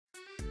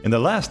In the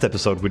last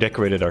episode, we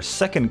decorated our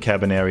second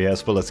cabin area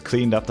as well as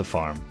cleaned up the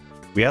farm.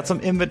 We had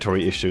some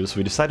inventory issues, so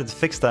we decided to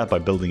fix that by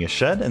building a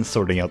shed and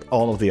sorting out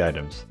all of the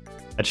items.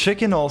 A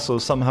chicken also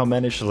somehow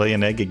managed to lay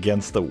an egg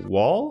against the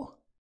wall?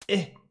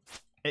 Yeah.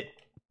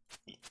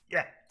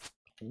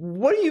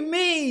 What do you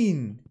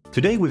mean?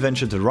 Today we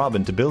ventured to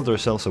Robin to build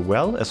ourselves a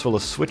well, as well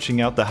as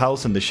switching out the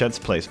house and the shed's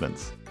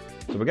placements.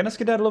 So we're gonna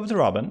skedaddle over to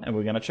Robin, and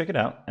we're gonna check it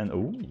out, and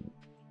ooh.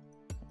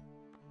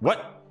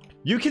 What?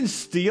 You can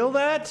steal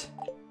that?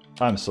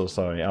 I'm so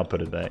sorry, I'll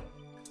put it back.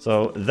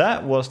 So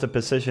that was the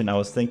position I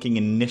was thinking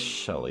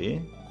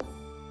initially,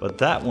 but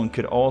that one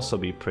could also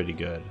be pretty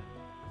good.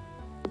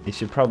 It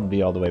should probably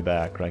be all the way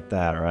back like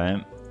that,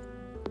 right?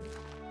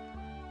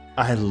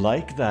 I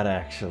like that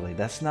actually,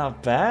 that's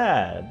not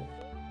bad.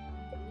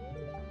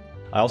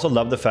 I also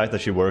love the fact that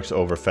she works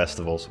over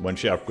festivals when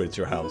she upgrades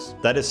your house.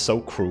 That is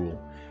so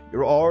cruel.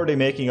 You're already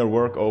making her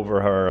work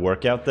over her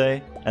workout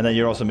day, and then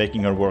you're also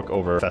making her work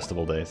over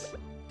festival days.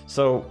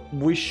 So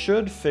we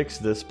should fix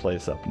this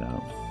place up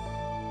now.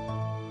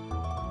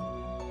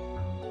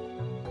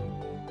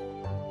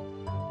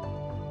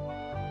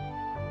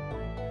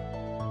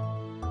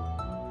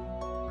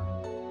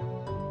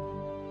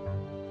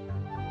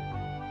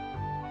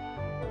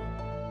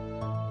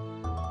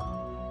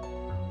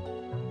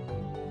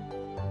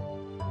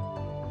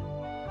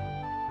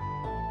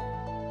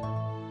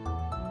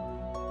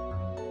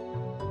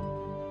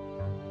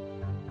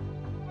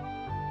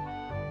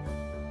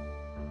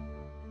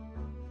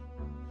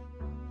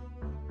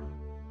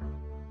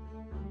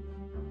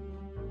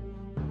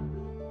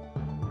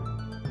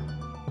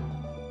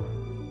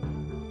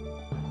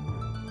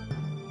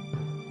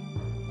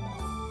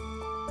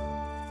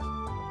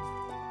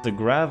 The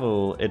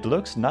gravel, it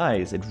looks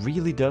nice. It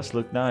really does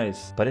look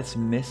nice, but it's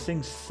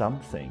missing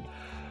something.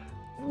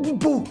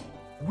 Boom!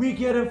 We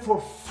get it for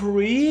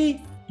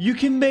free? You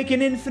can make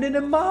an infinite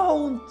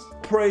amount!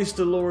 Praise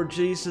the Lord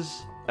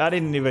Jesus. I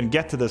didn't even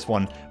get to this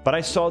one, but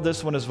I saw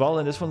this one as well,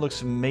 and this one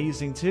looks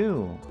amazing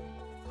too.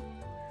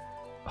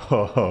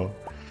 Oh,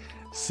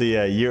 see,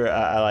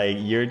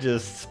 you're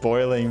just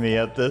spoiling me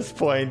at this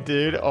point,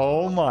 dude.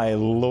 Oh my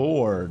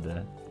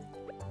Lord.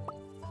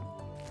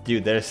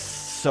 Dude, there's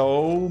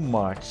so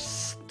much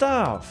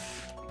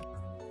stuff.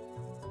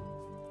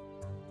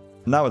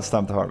 Now it's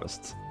time to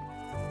harvest.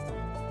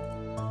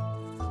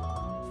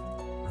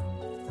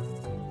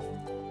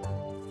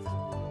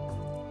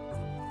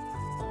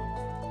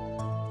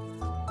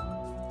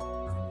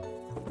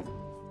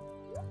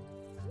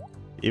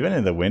 Even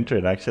in the winter,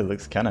 it actually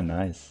looks kind of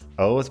nice.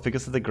 Oh, it's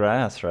because of the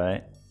grass,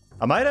 right?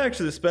 I might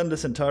actually spend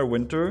this entire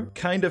winter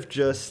kind of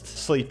just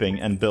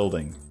sleeping and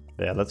building.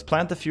 Yeah, let's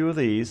plant a few of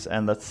these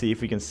and let's see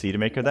if we can seed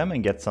maker them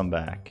and get some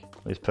back.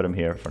 Let's put them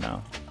here for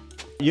now.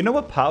 You know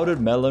what powdered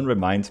melon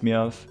reminds me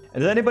of?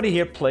 Has anybody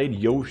here played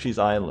Yoshi's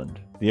Island?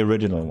 The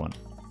original one.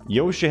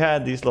 Yoshi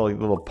had these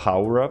little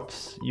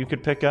power-ups you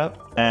could pick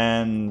up,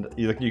 and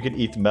you could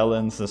eat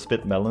melons and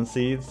spit melon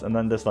seeds, and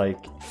then there's like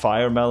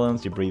fire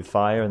melons, you breathe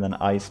fire, and then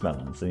ice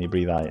melons, and you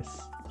breathe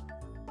ice.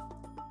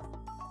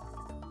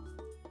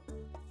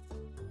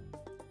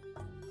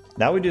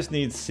 Now we just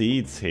need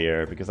seeds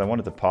here, because I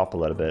wanted to pop a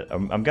little bit.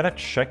 I'm gonna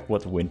check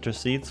what winter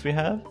seeds we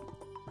have.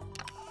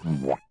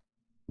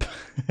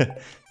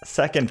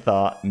 Second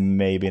thought,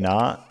 maybe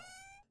not.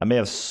 I may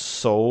have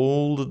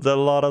sold a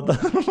lot of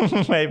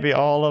them, maybe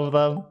all of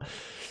them.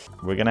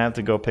 We're gonna have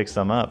to go pick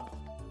some up.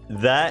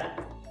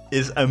 That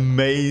is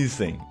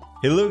amazing.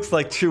 He looks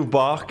like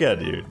Chewbacca,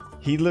 dude.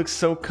 He looks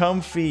so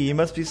comfy, he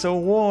must be so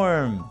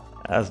warm.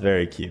 That's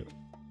very cute.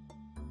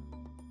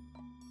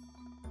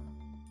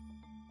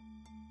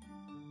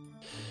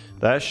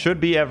 That should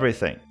be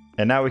everything.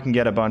 And now we can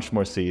get a bunch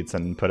more seeds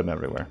and put them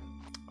everywhere.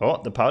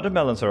 Oh, the powdered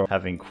melons are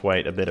having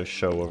quite a bit of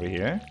show over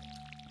here.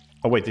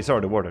 Oh wait, these are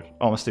already watered.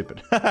 Oh, I'm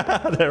stupid.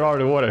 They're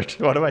already watered.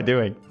 What am I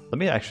doing? Let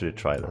me actually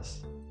try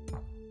this.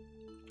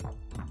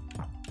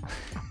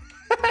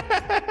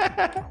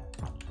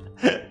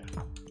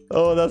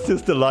 Oh, that's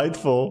just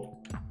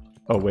delightful.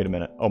 Oh, wait a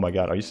minute. Oh my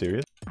god, are you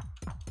serious?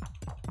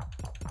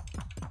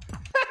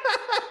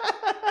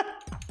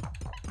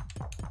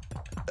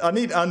 I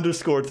need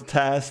underscore to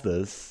task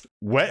this.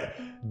 What?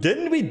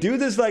 Didn't we do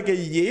this like a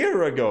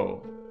year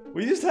ago?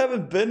 We just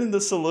haven't been in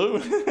the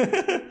saloon.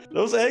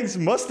 Those eggs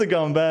must have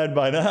gone bad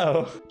by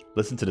now.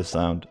 Listen to the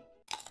sound.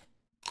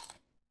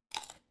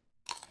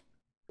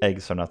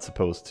 Eggs are not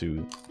supposed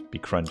to be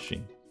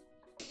crunchy.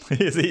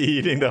 Is he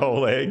eating the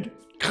whole egg?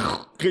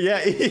 Yeah,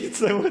 he eats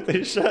them with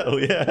his shell.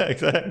 Yeah,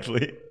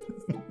 exactly.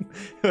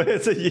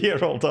 It's a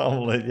year-old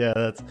omelet.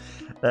 Yeah,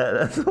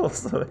 that's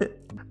also it.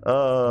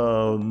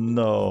 Oh,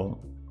 no.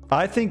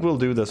 I think we'll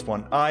do this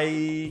one.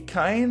 I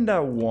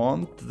kinda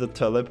want the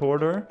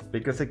teleporter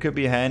because it could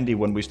be handy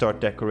when we start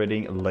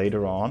decorating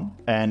later on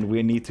and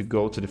we need to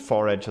go to the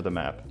far edge of the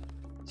map.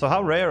 So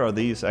how rare are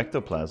these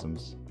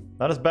ectoplasms?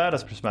 Not as bad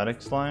as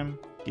prismatic slime,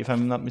 if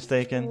I'm not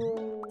mistaken.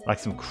 Like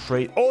some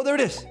crate. Oh, there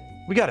it is!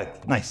 We got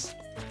it! Nice.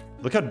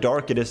 Look how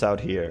dark it is out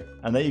here.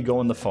 And then you go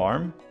on the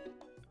farm.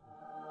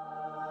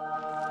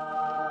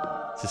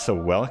 This is so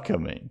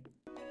welcoming.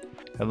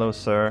 Hello,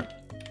 sir.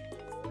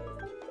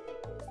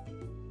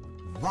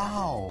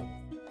 Wow.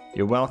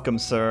 You're welcome,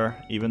 sir.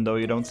 Even though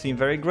you don't seem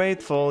very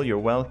grateful, you're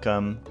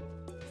welcome.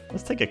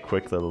 Let's take a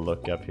quick little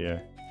look up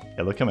here.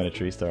 Yeah, look how many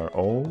trees there are.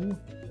 Oh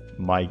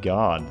my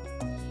god.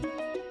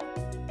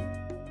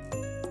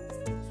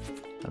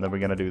 And then we're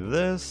gonna do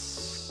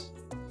this.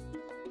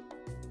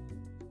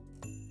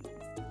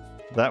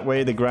 That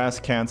way the grass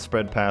can't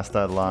spread past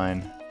that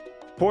line.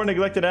 Poor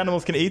neglected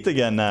animals can eat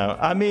again now.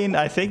 I mean,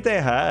 I think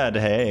they had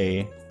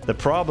hay. The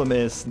problem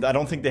is, I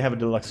don't think they have a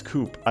deluxe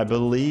coop. I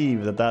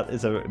believe that that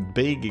is a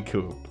big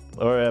coop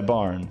or a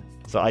barn.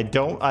 So I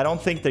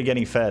don't think they're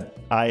getting fed.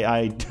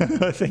 I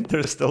think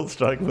they're still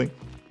struggling.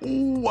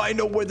 Ooh, I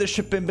know where the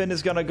shipping bin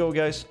is gonna go,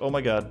 guys. Oh my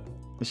god.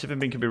 The shipping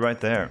bin could be right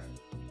there.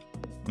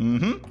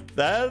 Mm-hmm.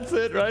 That's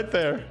it right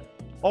there.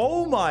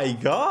 Oh my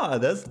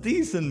god, that's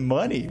decent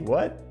money.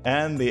 What?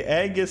 And the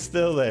egg is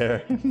still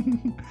there.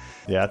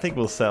 Yeah, I think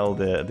we'll sell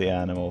the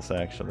animals,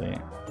 actually.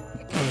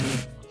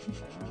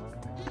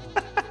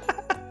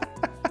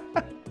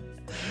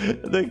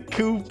 The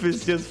coop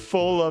is just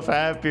full of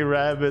happy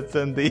rabbits,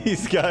 and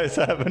these guys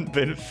haven't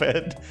been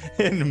fed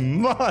in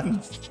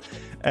months.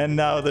 And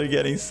now they're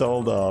getting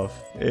sold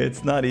off.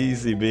 It's not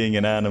easy being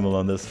an animal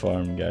on this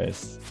farm,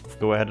 guys.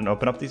 Go ahead and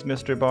open up these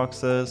mystery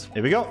boxes.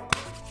 Here we go.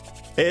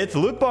 It's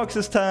loot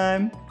boxes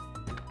time.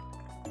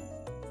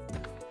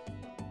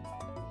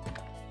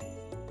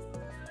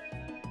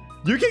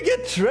 You can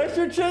get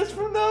treasure chests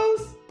from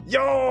those?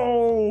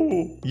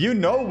 Yo! You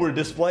know we're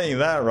displaying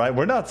that, right?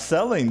 We're not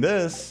selling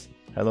this.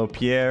 Hello,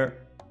 Pierre.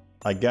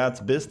 I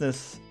got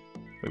business.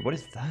 Wait, what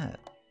is that?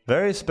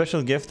 Very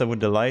special gift that would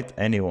delight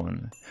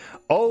anyone.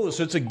 Oh,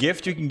 so it's a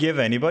gift you can give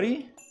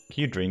anybody?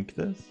 Can you drink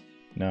this?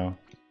 No.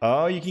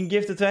 Oh, you can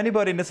gift it to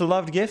anybody and it's a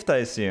loved gift, I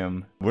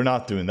assume. We're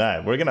not doing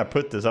that. We're gonna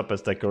put this up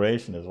as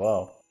decoration as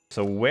well.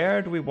 So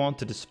where do we want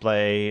to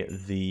display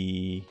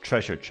the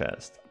treasure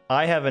chest?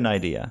 I have an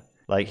idea.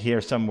 Like here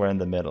somewhere in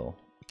the middle.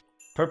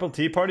 Purple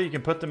tea party, you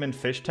can put them in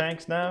fish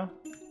tanks now?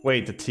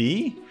 Wait, the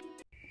tea?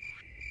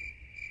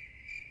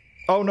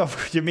 Oh no,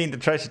 you mean the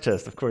treasure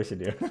chest, of course you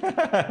do.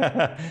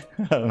 I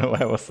don't know why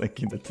I was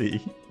thinking the tea.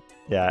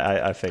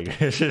 Yeah, I figured.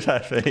 I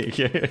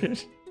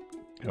figured.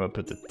 I'm gonna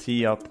put the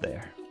tea up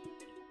there.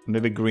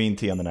 Maybe green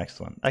tea on the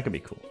next one. That could be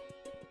cool.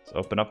 Let's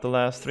open up the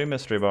last 3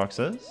 mystery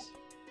boxes.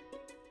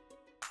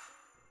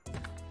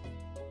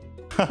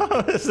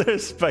 Is there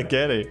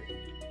spaghetti?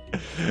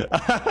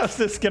 How's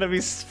this gonna be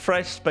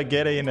fresh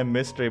spaghetti in a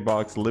mystery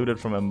box looted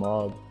from a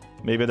mob?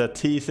 Maybe the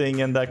tea thing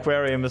in the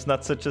aquarium is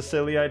not such a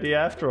silly idea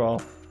after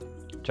all.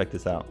 Check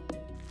this out.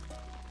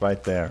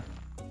 Right there.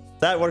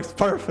 That works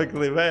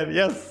perfectly, man.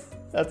 Yes,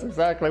 that's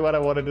exactly what I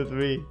wanted it to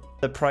be.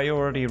 The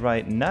priority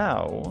right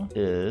now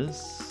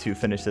is to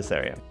finish this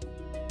area.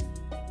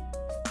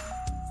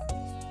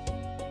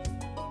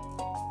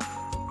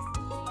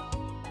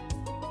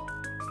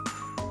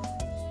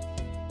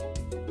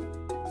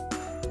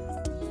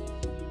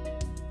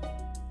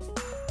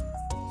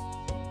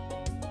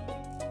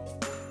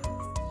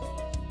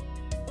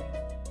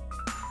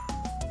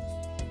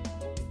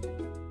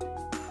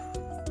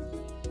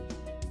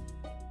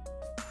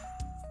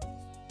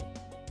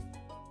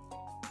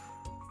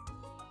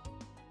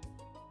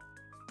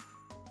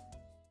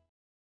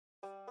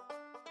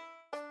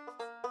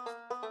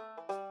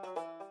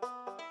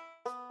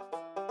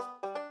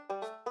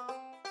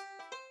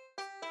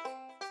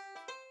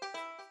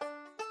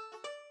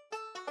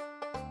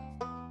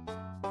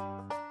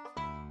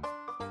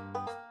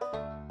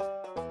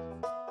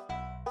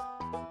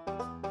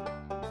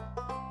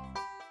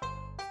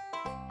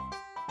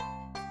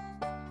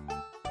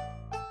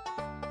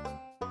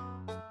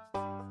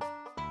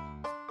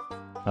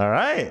 All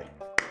right,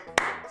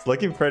 it's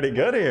looking pretty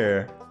good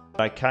here.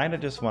 I kind of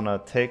just want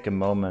to take a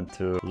moment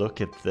to look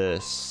at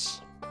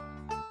this.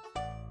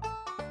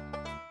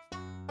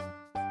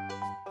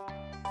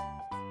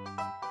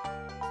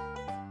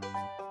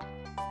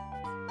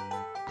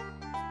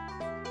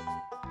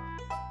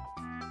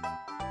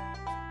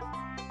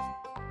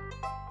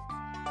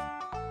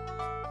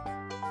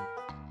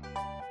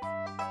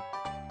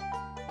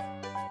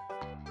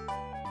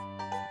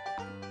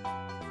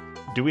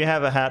 Do we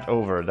have a hat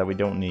over that we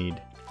don't need?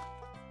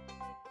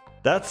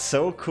 That's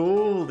so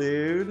cool,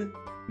 dude.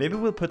 Maybe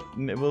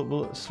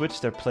we'll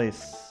switch their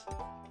place.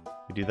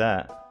 We do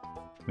that.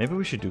 Maybe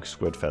we should do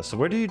Squid Fest. So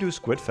where do you do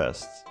Squid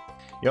Fest?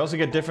 You also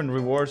get different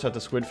rewards at the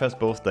Squid Fest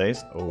both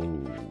days. Oh,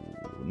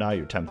 now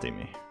you're tempting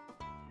me.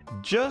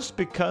 Just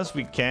because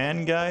we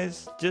can,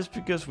 guys. Just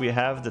because we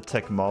have the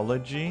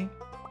technology.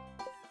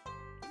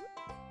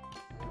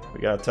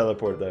 We got a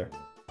teleport there.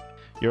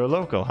 You're a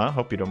local, huh?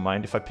 Hope you don't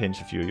mind if I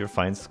pinch a few. You're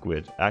fine,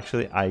 Squid.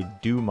 Actually, I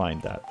do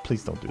mind that.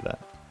 Please don't do that.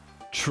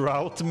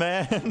 Trout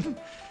Man?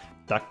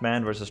 Duck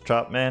Man versus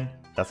Trout Man?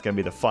 That's gonna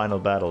be the final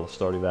battle of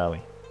Stardew Valley.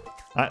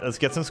 Alright, let's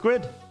get some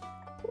squid.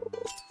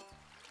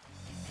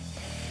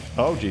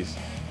 Oh, jeez.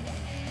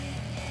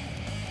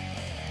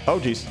 Oh,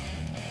 jeez.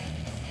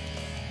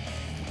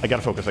 I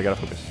gotta focus, I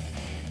gotta focus.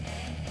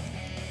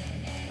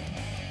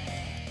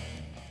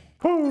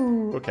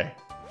 Whoo, okay.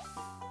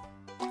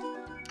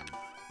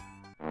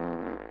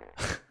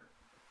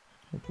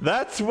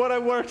 That's what I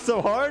worked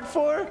so hard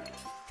for?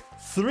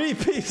 3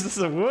 pieces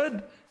of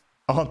wood?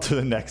 On to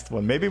the next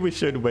one. Maybe we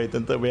should wait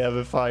until we have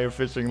a fire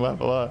fishing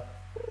level up.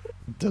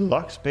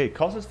 Deluxe bait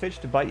causes fish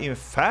to bite even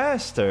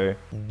faster.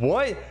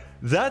 What?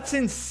 That's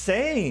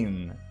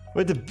insane.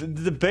 Wait,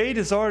 the bait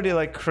is already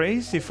like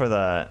crazy for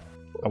that.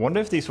 I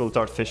wonder if these will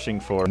start fishing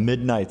for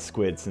midnight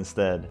squids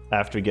instead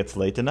after it gets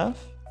late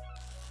enough.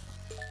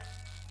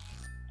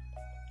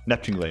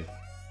 Neptune glaive.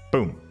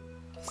 Boom.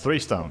 3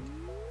 stone.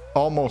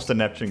 Almost a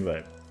Neptune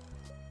glaive.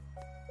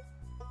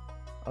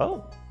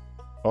 Oh.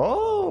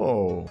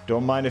 Oh.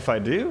 Don't mind if I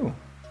do.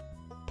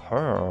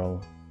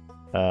 Pearl.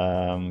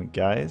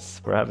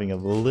 Guys, we're having a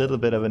little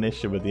bit of an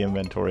issue with the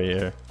inventory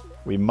here.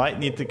 We might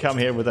need to come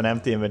here with an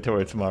empty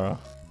inventory tomorrow.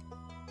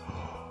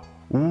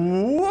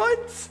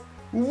 What?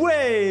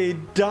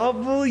 Wait,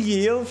 double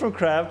yield from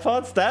crab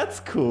pots? That's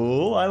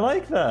cool. I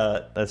like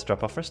that. Let's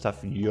drop off our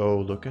stuff. Yo,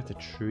 look at the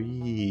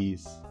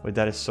trees. Wait,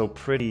 that is so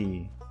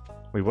pretty.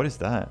 Wait, what is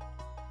that?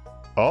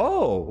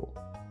 Oh.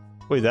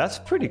 Wait, that's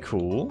pretty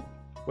cool.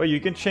 Wait, you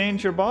can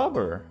change your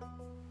bobber.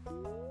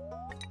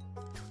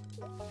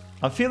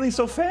 I'm feeling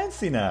so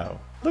fancy now.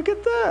 Look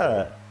at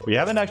that. We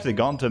haven't actually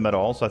gone to him at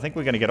all, so I think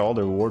we're going to get all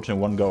the rewards in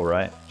one go,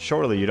 right?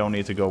 Surely you don't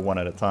need to go one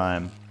at a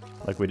time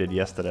like we did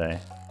yesterday.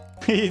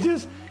 He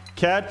just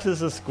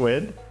catches a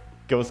squid,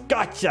 goes,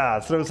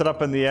 gotcha, throws it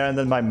up in the air, and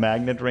then my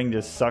magnet ring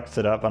just sucks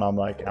it up, and I'm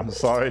like, I'm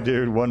sorry,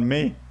 dude, wasn't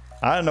me.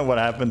 I don't know what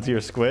happened to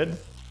your squid.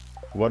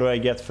 What do I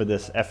get for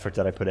this effort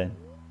that I put in?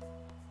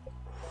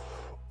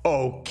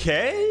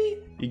 Okay.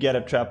 You get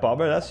a trap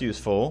bobber, that's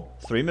useful.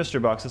 3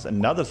 mystery boxes,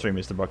 another 3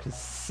 mystery boxes.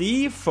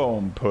 Sea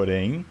foam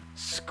pudding.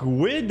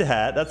 Squid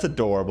hat, that's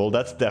adorable.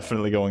 That's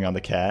definitely going on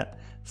the cat.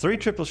 3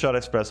 triple shot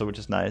espresso, which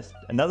is nice.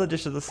 Another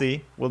dish of the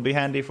sea will be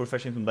handy for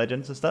fishing some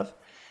legends and stuff.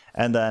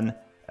 And then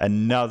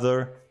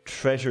another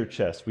treasure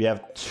chest. We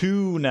have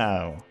 2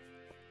 now.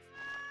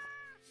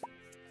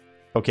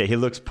 Okay, he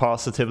looks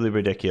positively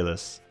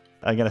ridiculous.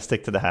 I'm gonna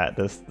stick to the hat,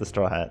 the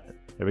straw hat.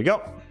 Here we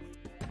go.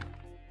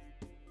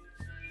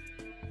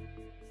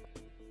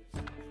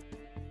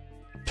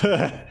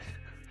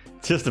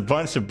 Just a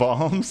bunch of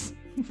bombs.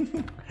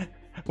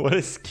 What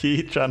is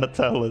Key trying to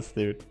tell us,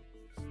 dude?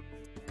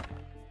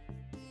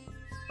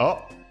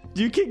 Oh,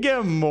 you can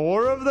get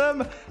more of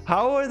them?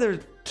 How are there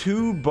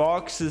 2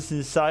 boxes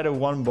inside of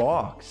 1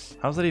 box?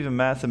 How's that even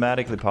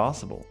mathematically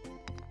possible?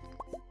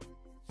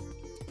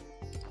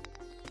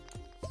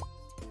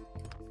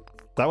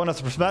 That one has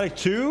a prismatic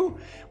 2?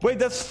 Wait,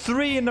 that's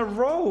 3 in a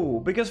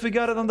row because we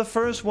got it on the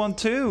first one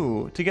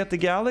too to get the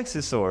galaxy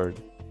sword.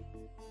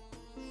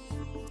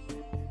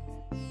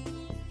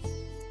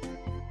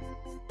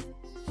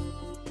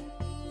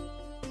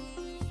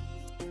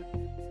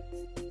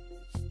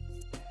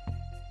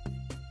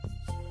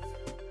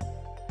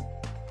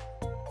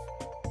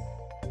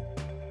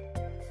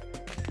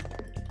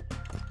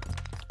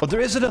 Oh, there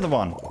is another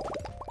one.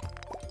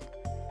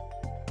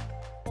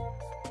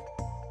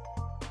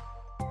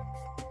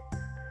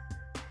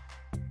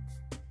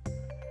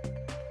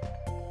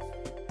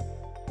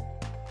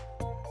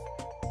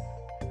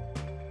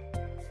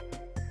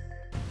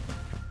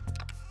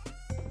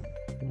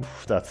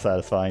 Oof, that's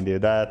satisfying,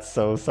 dude. That's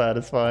so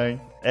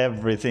satisfying.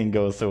 Everything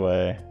goes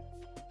away.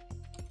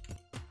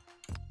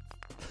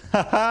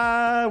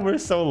 Haha, we're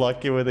so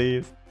lucky with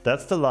these.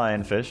 That's the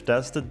lionfish.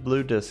 That's the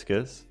blue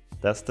discus.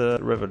 That's the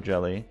river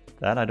jelly.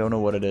 That I don't know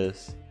what it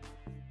is.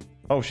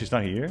 Oh, she's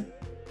not here?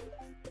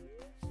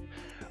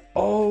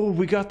 Oh,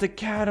 we got the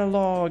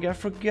catalog. I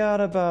forgot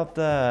about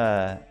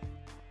that.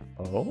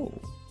 Oh.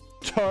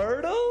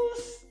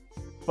 Turtles?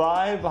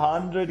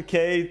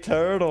 500k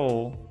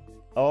turtle.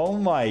 Oh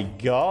my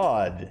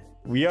god.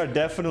 We are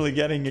definitely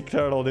getting a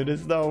turtle. There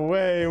is no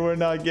way we're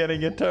not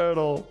getting a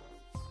turtle.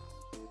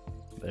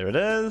 There it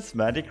is.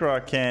 Magic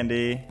rock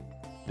candy.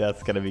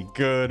 That's gonna be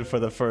good for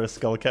the first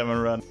Skull Cavern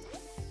run.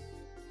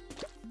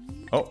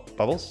 Oh,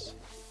 bubbles.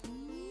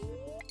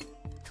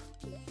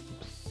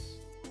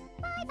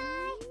 Bye-bye.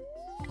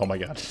 Oh my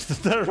god,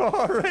 they're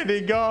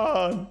already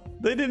gone.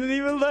 They didn't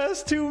even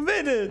last 2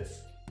 minutes.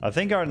 I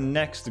think our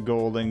next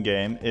goal in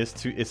game is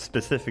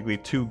specifically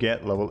to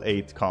get level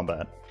 8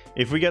 combat.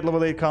 If we get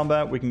level 8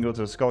 combat, we can go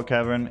to the Skull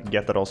Cavern,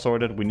 get that all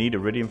sorted. We need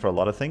iridium for a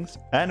lot of things,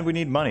 and we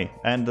need money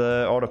and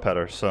auto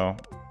petter. So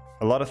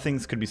a lot of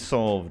things could be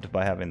solved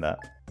by having that.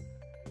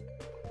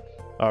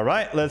 All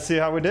right, let's see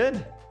how we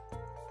did.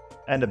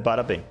 And a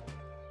bada bing.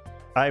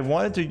 I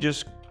wanted to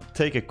just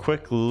take a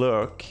quick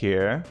look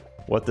here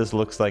what this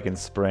looks like in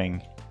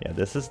spring. Yeah,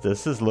 this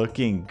is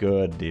looking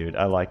good, dude.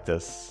 I like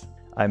this.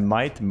 I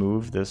might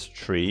move this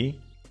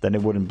tree, then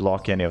it wouldn't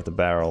block any of the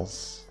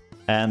barrels.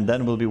 And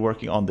then we'll be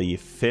working on the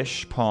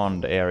fish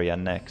pond area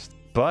next.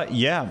 But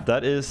yeah,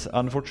 that is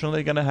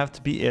unfortunately gonna have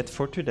to be it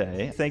for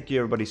today. Thank you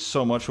everybody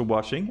so much for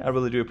watching. I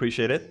really do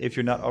appreciate it. If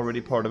you're not already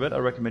part of it, I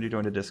recommend you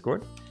join the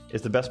Discord.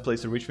 It's the best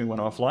place to reach me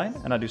when I'm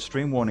offline, and I do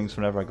stream warnings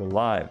whenever I go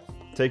live.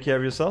 Take care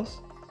of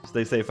yourselves,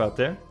 stay safe out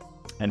there,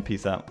 and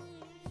peace out.